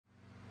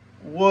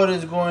What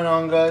is going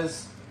on,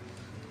 guys?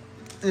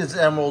 It's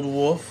Emerald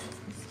Wolf.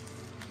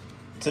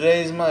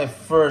 Today is my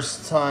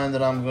first time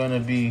that I'm going to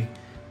be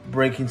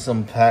breaking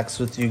some packs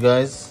with you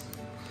guys.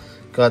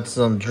 Got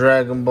some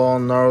Dragon Ball,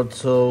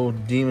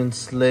 Naruto, Demon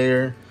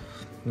Slayer.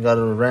 We got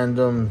a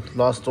random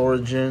Lost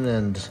Origin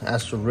and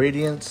Astral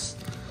Radiance.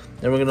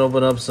 Then we're going to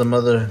open up some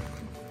other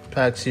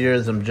packs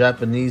here, some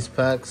Japanese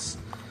packs.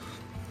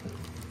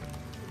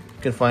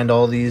 You can find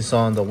all these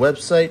on the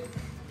website,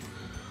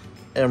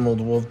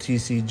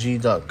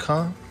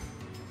 emeraldwolftcg.com.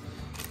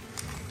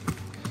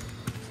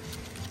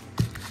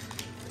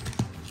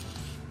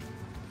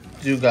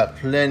 Do got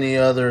plenty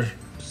other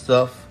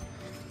stuff.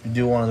 You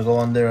do want to go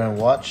on there and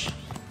watch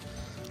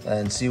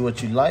and see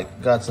what you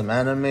like. Got some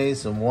anime,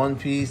 some One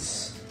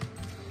Piece.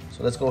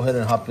 So let's go ahead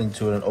and hop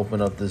into it and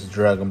open up this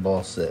Dragon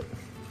Ball set.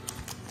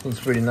 Looks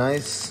pretty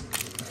nice.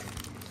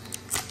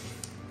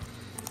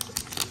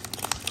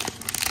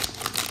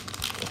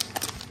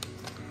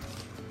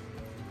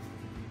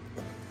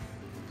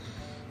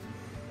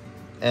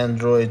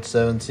 Android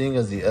 17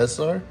 as the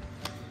SR.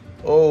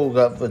 Oh,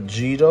 got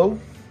Vegito.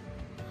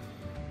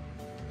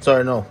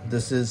 Sorry, no,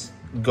 this is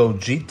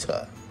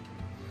Gogeta.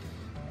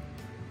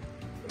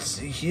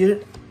 See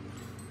here?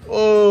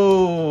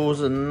 Oh, it's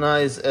a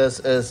nice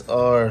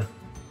SSR.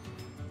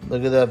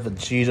 Look at that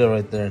Vegeta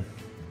right there.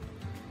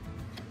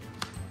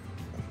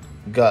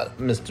 Got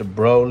Mr.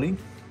 Broly.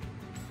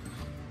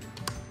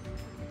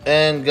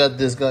 And got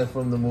this guy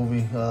from the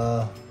movie,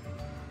 a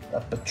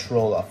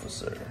patrol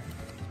officer.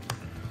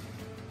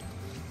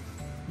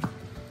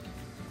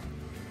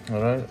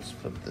 Alright, let's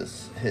put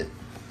this hit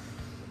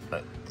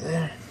right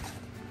there.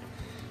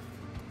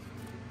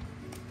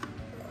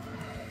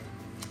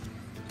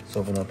 Let's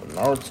open up a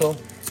Naruto.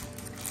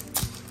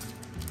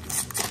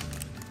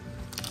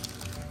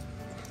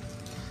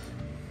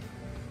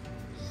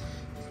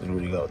 Look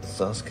what you got with the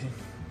Sasuke.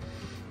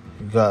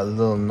 You got a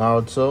little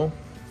Naruto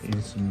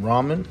eating some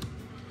ramen.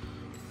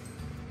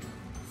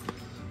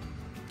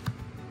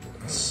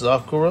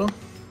 Sakura.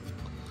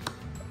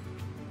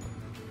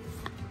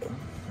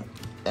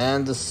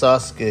 And the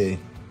Sasuke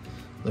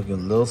looking a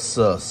little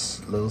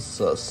sus,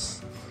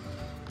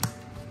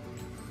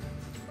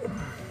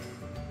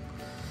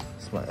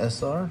 It's my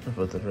SR. I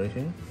put that right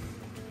here.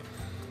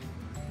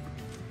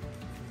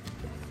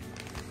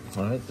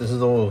 Alright, this is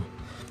the old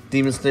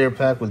Demon Slayer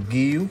pack with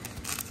Giyu.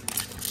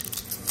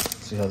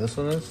 See how this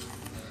one is?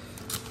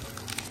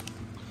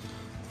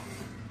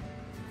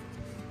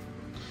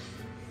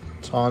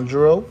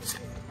 Tanjiro.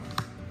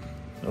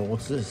 Oh,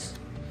 what's this?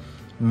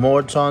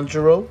 More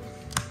Tanjiro.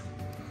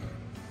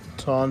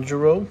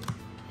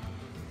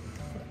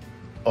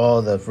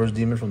 Oh, that first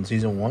demon from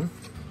season 1.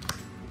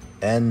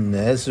 And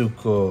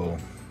Nezuko.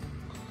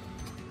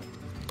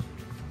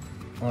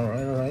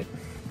 Alright.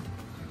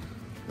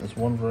 That's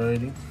one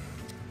variety.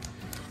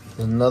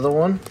 There's another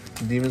one,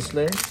 Demon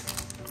Slayer.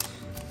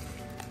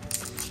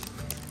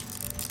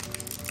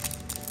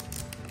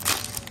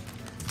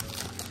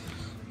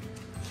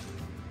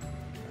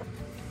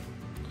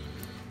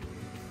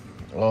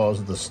 Oh,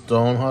 it's the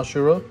Stone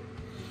Hashira.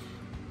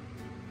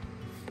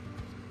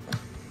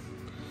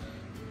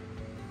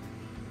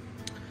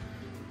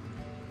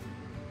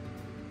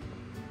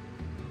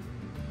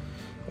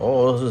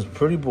 Oh, this is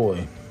Pretty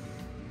Boy.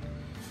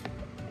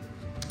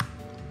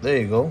 There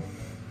you go.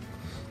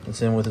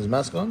 That's him with his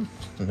mask on,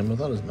 and him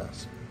without his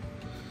mask.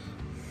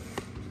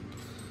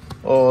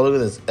 Oh, look at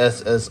this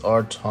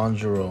SSR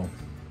Tanjiro.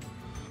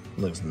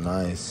 Looks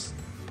nice.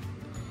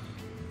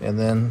 And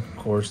then, of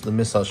course, the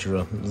Miss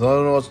Hashira.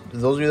 Those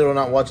of you that are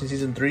not watching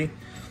season 3,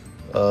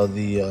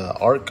 the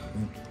arc,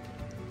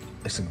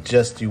 I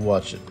suggest you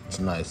watch it.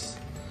 It's nice.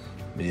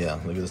 But yeah,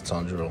 look at this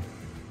Tanjiro.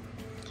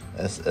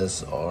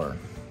 SSR.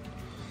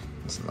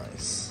 It's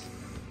nice.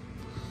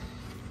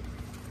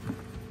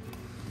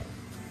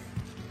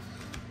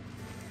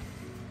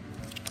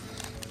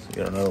 So we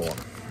got another one.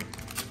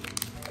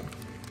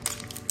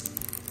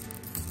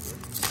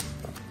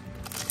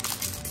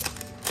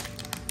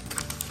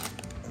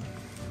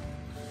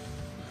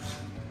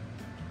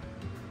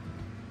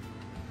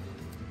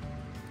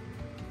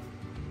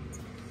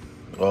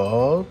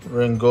 Oh,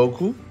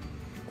 Rengoku.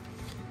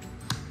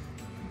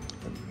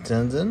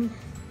 Tenzin.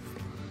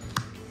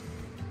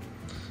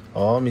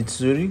 Oh,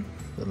 Mitsuri,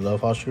 the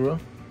Love Hashira.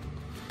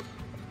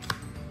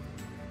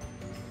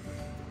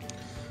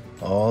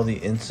 Oh, the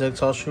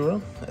Insect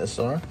Hashira,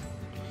 SR.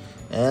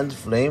 And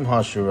Flame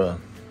Hashira.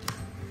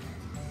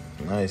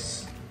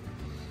 Nice.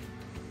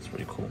 It's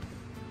pretty cool.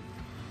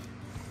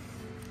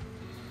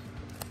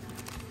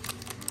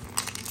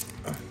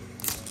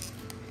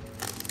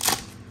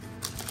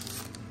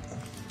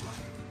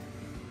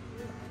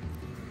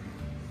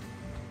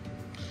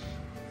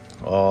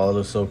 Oh, that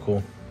looks so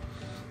cool.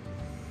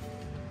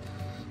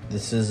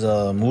 This is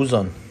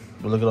Muzan.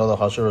 But look at all the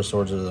Hashira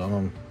swords on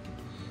them.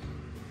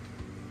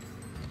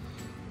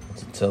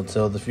 It's a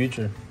telltale of the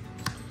future.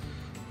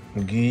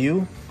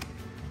 Giyu.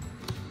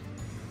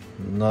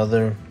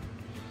 Another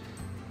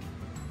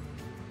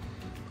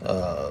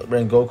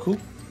Rengoku.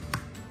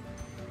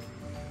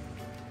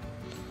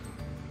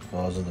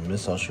 Oh, those are the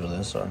Miss Hashira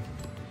this are.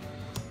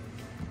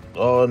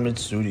 Oh, and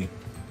Mitsuri.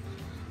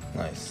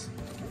 Nice.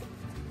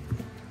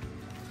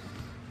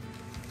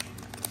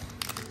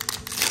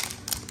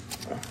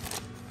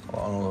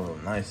 Oh,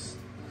 nice.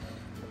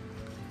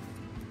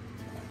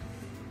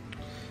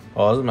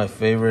 Oh, this is my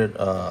favorite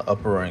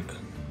upper rank.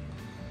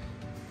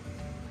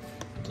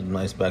 It's a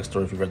nice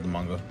backstory if you read the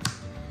manga.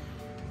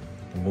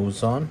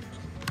 Muzan,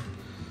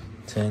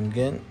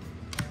 Tengen.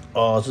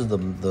 Oh, this is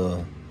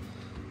the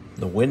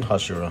Wind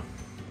Hashira.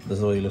 This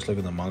is what he looks like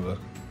in the manga.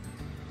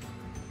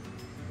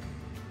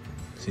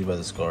 See by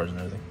the scars and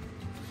everything.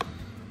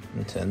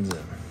 And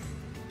Tenzin.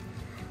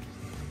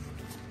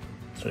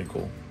 It's very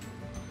cool.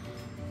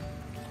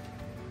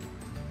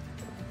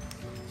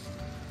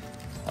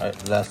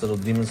 Alright, last little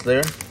Demon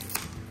Slayer.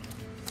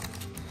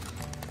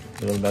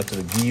 Going back to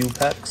the Giyu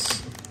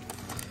packs.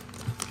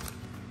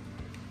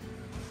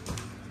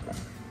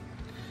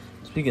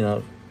 Speaking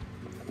of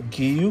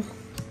Giyu,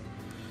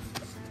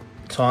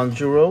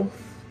 Tanjiro,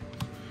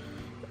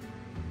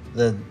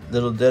 the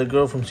little dead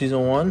girl from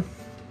season 1,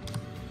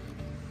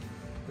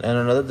 and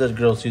another dead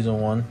girl season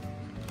 1,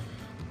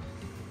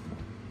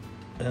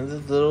 and the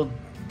little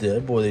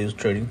dead boy that was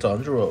trading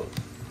Tanjiro.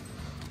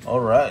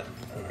 Alright.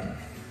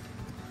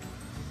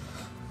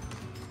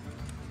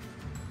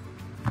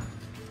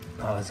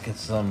 Now let's get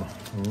some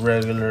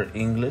regular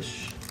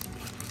English.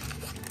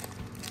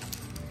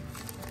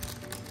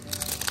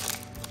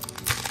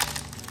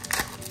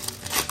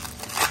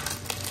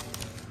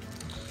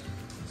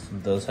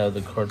 It does have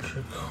the card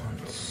trick. 1,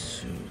 2,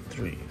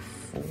 3,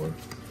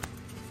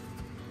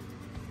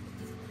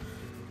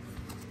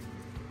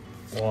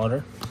 4.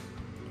 Water.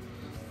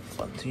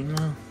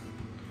 Fatina.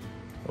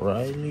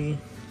 Riley.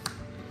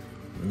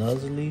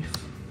 Nuzleaf.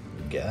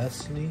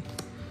 Ghastly.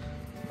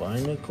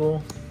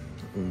 Binacle.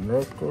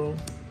 Murkrow.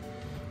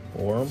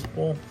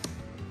 Wurmple.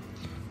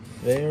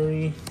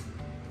 Fairy.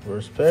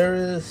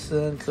 Vesperis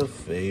and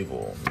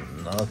Clefable.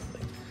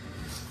 Nothing.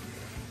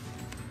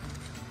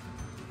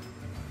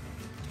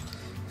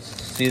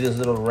 See this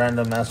little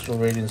random Astral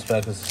Radiance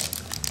pack is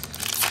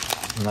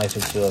nicer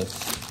to us.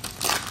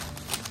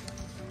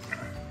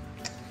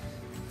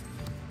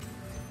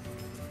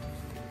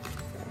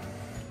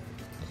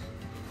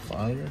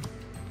 Fire,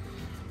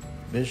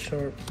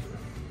 Bisharp,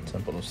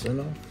 Temple of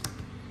Sinnoh,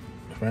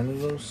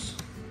 Cranidos,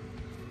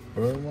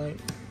 Burmite,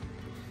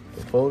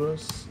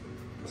 Papotas,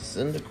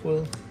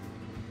 Cyndaquil,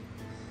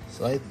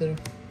 Scyther,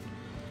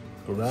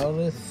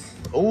 Growlithe,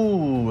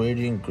 oh,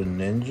 Radiant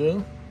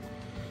Greninja,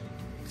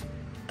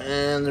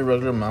 and the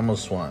regular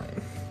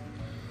Mamoswine.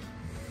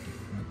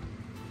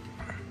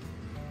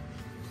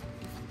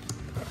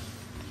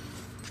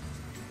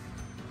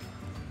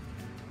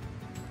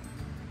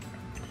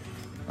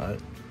 Alright,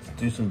 let's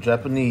do some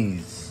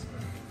Japanese.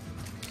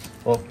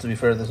 Well, to be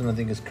fair, this one I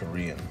think is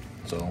Korean.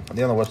 So, I think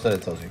on the website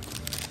it tells you.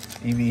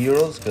 EV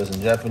Heroes, because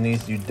in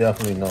Japanese you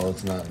definitely know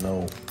it's not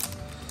no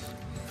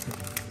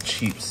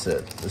cheap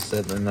set. This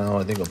set right now,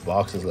 I think a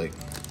box is like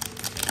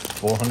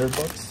 400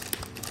 bucks.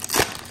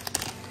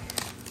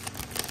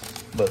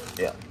 But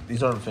yeah,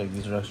 these aren't fake,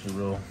 these are actually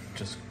real,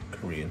 just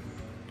Korean.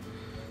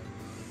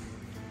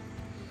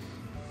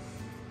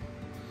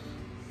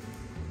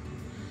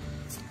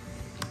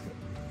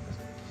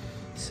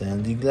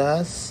 Sandy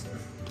Glass.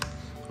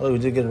 Oh, we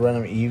did get a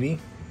random Eevee.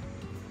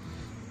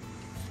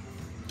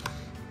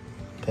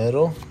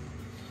 Petal.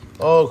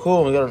 Oh,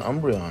 cool, we got an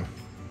Umbreon.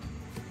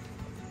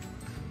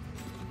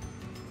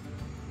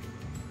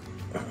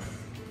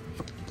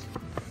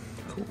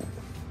 Cool.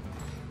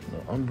 No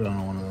Umbreon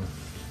on one of them.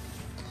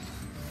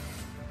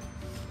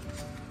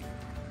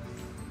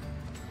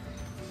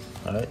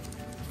 Alright,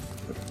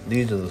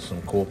 these are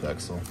some cool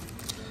packs though.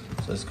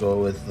 So let's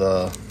go with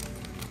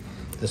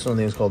this one. I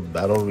think is called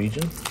Battle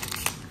Region.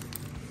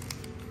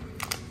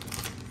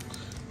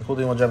 The cool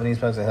thing about Japanese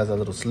packs, it has that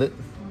little slit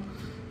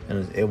and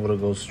is able to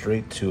go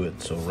straight to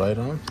it. So right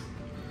on.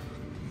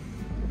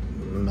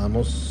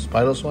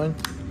 Spidoswine,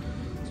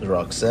 so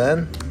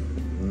Roxanne,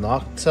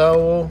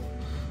 Noctowl.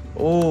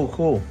 Oh,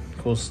 cool,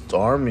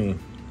 Starmie.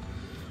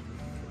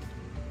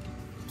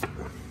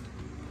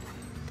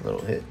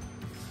 Little hit.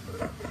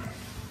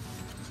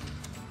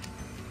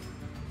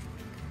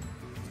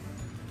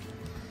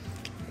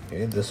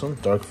 Okay, this one,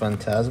 Dark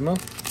Phantasma.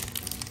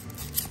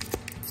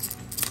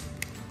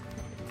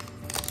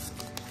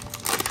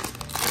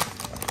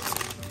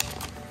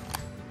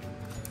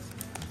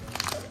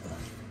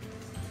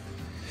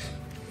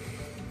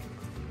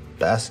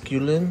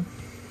 Basculin.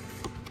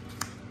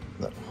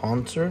 That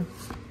Haunter.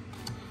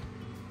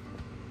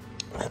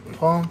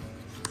 Palm.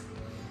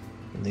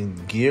 I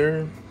think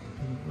Gear.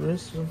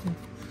 Something.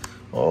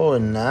 Oh,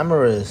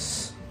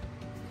 Enamorous.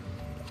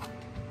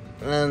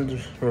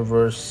 And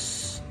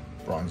reverse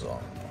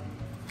Bronzong.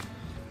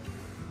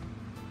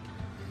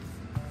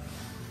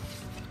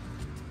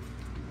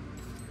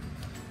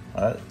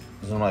 Alright,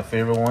 this is one of my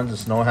favorite ones, the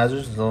Snow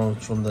Hazards. This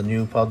one's from the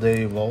new Paldea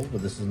Evolved,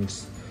 but this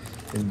is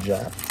in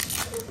Jap.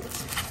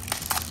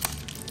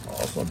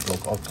 Also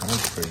broke all kinds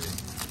of crazy.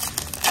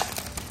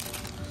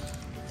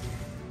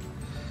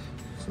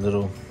 It's a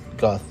little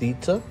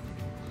Gothita,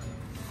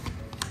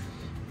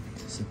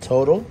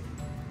 Satoto,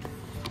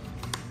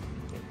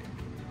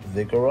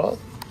 Vigoroth,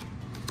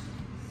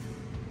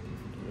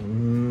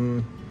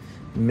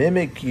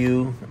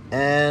 Mimikyu,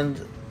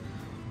 and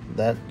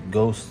that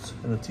ghost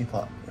in the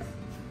teapot.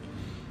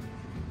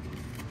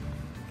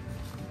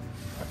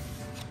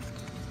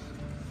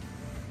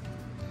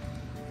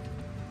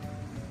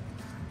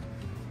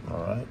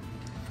 Alright.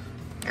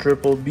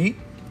 Triple Beat.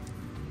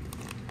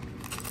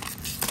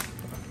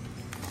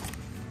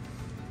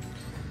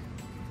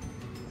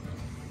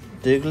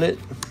 Diglett.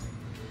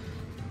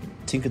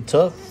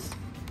 Tinkertuff.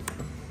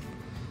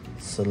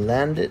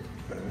 Salandit.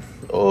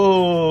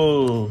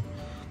 Oh,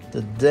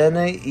 the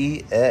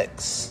Dene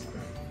EX.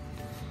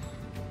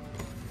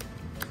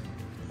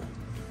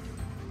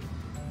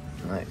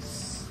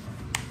 Nice.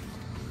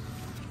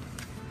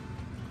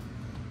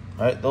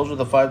 Alright, those were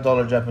the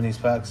 $5 Japanese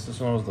packs. This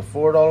one was the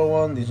 $4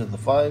 one. These are the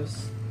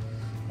 5s.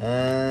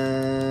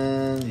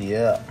 And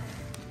yeah.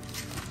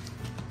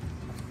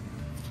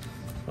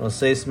 I want to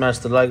say smash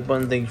the like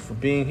button. Thank you for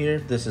being here.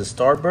 This is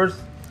Starbirth.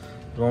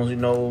 As long as you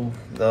know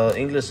the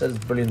English says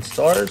Brilliant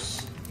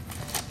Stars.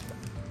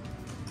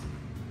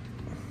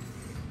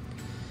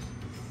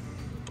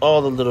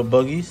 All the little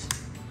buggies.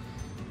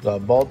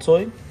 Got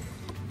Baltoy.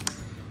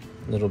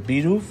 Little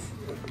Bidoof.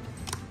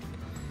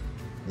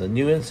 The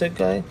new insect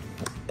guy.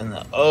 And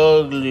the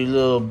ugly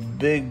little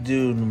big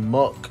dude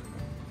Muck.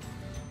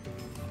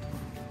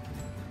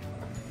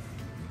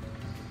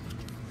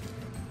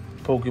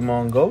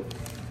 Pokemon Go.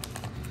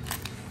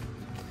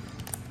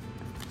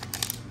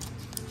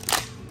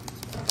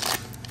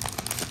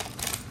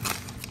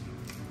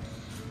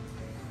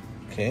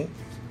 Okay.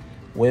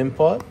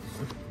 Wimpod.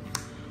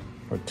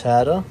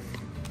 Rattata.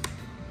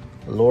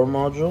 Lore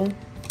Module.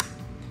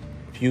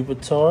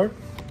 Pupitar.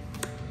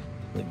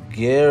 The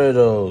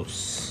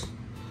Gyarados.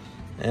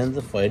 And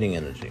the Fighting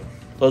Energy.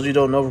 Those of you who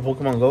don't know, for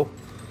Pokemon Go,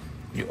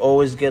 you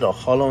always get a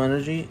Holo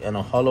Energy and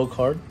a Holo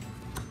card.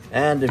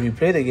 And if you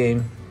play the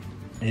game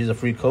and use a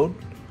free code,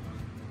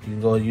 you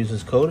can go use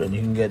this code and you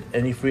can get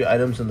any free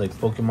items in the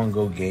Pokemon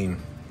Go game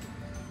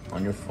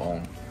on your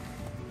phone.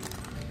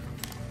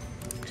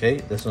 Okay,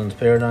 this one's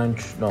Paradigm,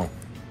 no,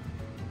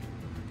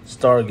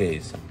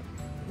 Stargaze.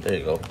 There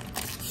you go.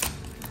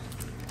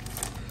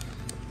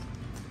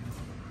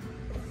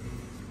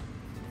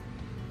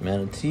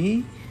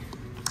 Manatee,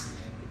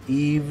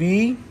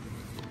 Eevee,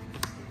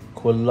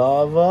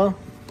 Quilava.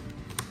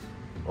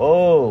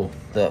 Oh,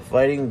 that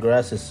Fighting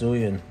Grass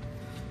Hisuian.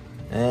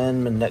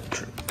 And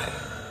Manectric.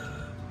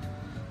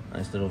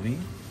 Nice little V.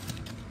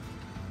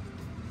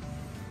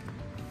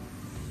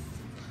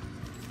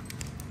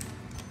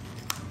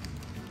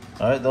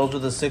 Alright, those are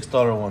the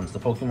 $6 ones. The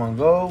Pokemon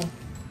Go,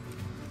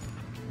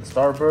 the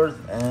Starbirth,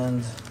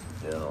 and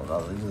these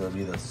will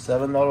be the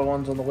 $7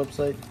 ones on the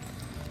website.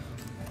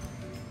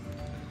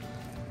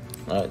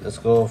 Alright, let's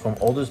go from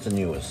oldest to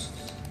newest.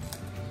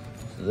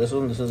 So this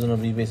is going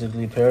to be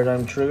basically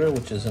Paradigm Trigger,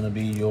 which is going to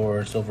be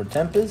your Silver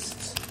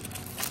Tempest.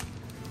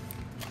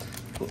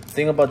 The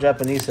thing about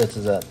Japanese sets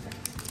is that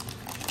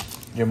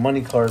your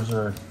money cards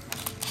are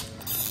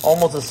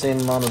almost the same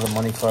amount of the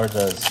money cards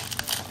as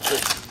the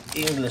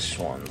English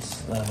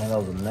ones. Man, that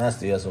was a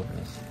nasty ass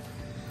opening.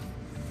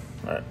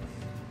 Alright.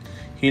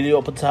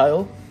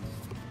 Helioptile,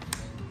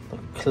 the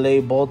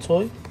Clay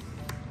Baltoy,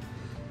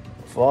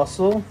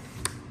 Fossil,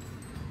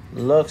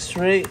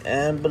 Luxray,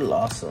 and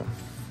Blossom.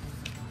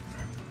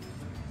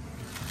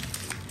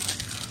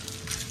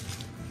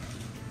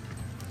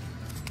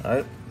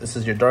 Alright, this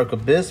is your Dark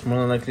Abyss, more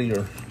than likely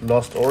your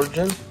Lost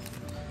Origin.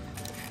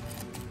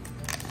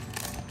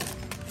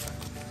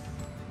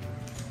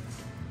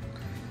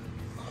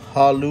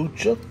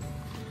 Halucha.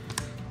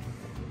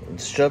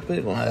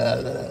 Stupid.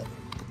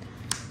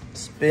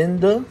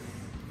 Spinda.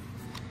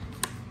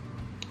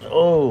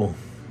 Oh,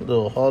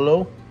 little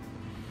Holo.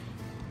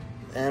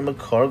 And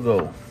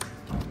Macargo.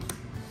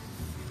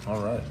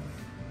 Alright.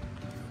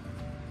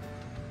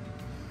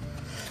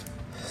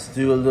 Let's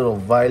do a little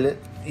Violet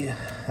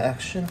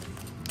action.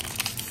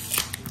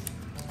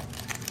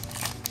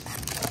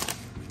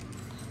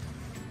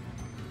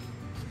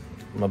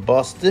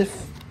 Mabostiff,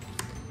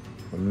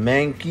 the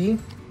Mankey,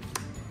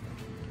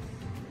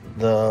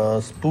 the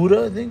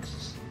Spuda, I think.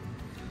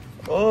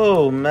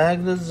 Oh,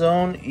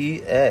 Magnezone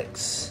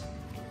EX.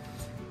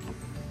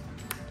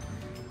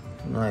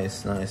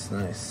 Nice, nice,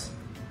 nice.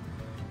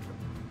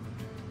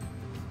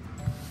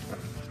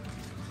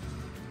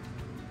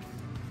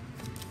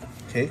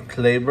 Okay,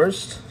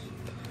 Clayburst.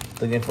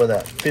 Looking for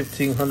that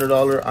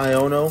 $1,500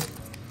 Iono.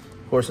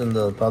 Of course, in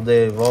the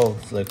Paldea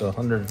Evolve, it's like a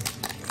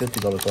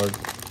 $150 card.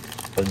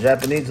 But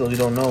Japanese, those you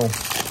don't know,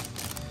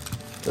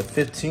 the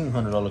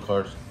 $1,500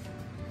 card.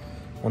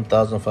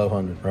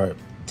 1,500. All right,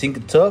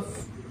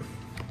 Tinkertuff,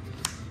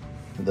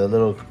 the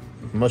little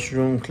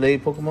mushroom clay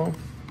Pokemon.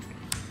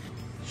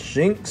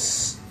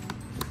 Shinx,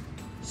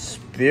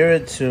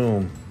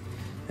 Spiritomb,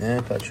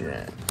 and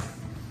Patreon.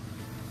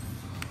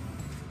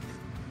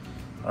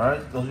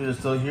 Alright, those of you that are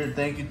still here,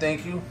 thank you,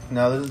 thank you.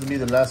 Now this is going to be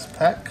the last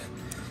pack.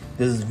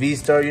 This is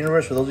V-Star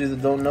Universe. For those of you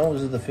that don't know,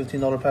 this is the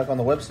 $15 pack on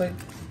the website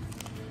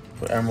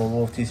for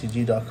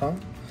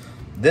EmeraldWolfTCG.com.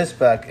 This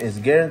pack is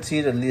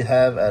guaranteed to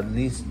have at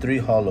least 3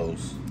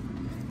 holos.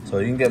 So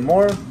you can get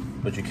more,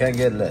 but you can't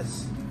get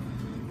less.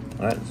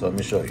 Alright, so let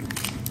me show you.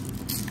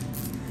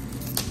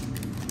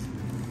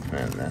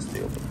 Man, nasty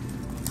opener.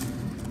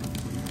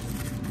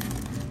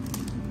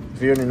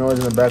 If you hear any noise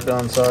in the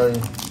background, sorry.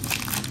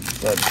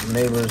 Got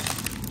neighbors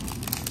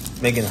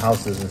making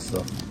houses and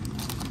stuff.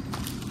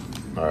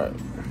 Alright.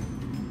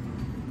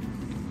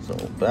 So,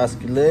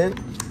 Basculin,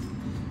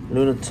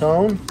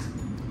 Lunatone,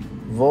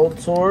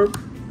 Voltorb,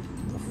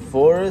 The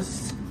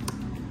Forest,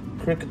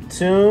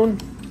 Kricketune,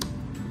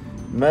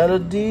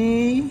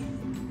 Melody,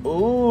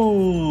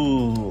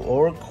 ooh,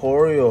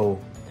 Oricorio,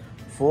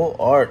 full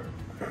art,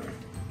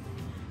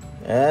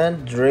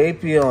 and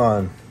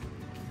Drapion,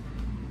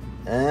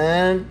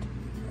 and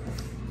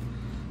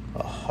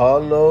a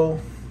holo.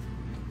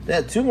 They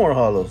had 2 more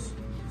holos.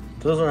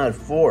 This one had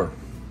 4.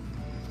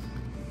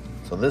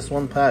 So this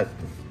one pack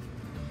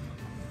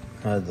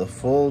had the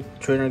full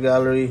Trainer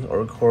Gallery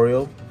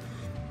Oricorio,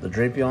 the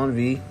Drapion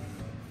V,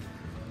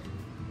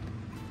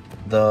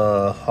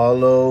 the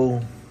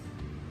holo,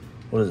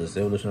 what is this?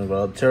 Evolution of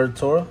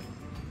Territora,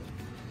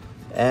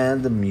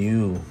 and the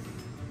Mew.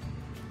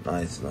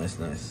 Nice, nice,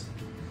 nice.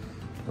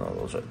 All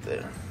those right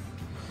there.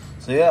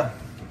 So yeah,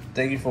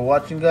 thank you for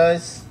watching,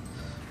 guys.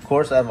 Of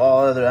course, I have all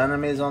other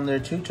animes on there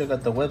too. Check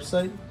out the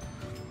website.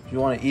 If you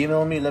want to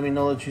email me, let me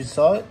know that you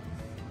saw it.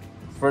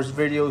 First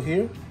video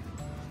here.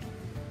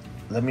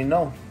 Let me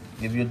know.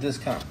 Give you a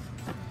discount.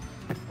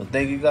 Well,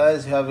 thank you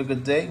guys. Have a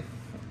good day.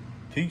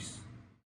 Peace.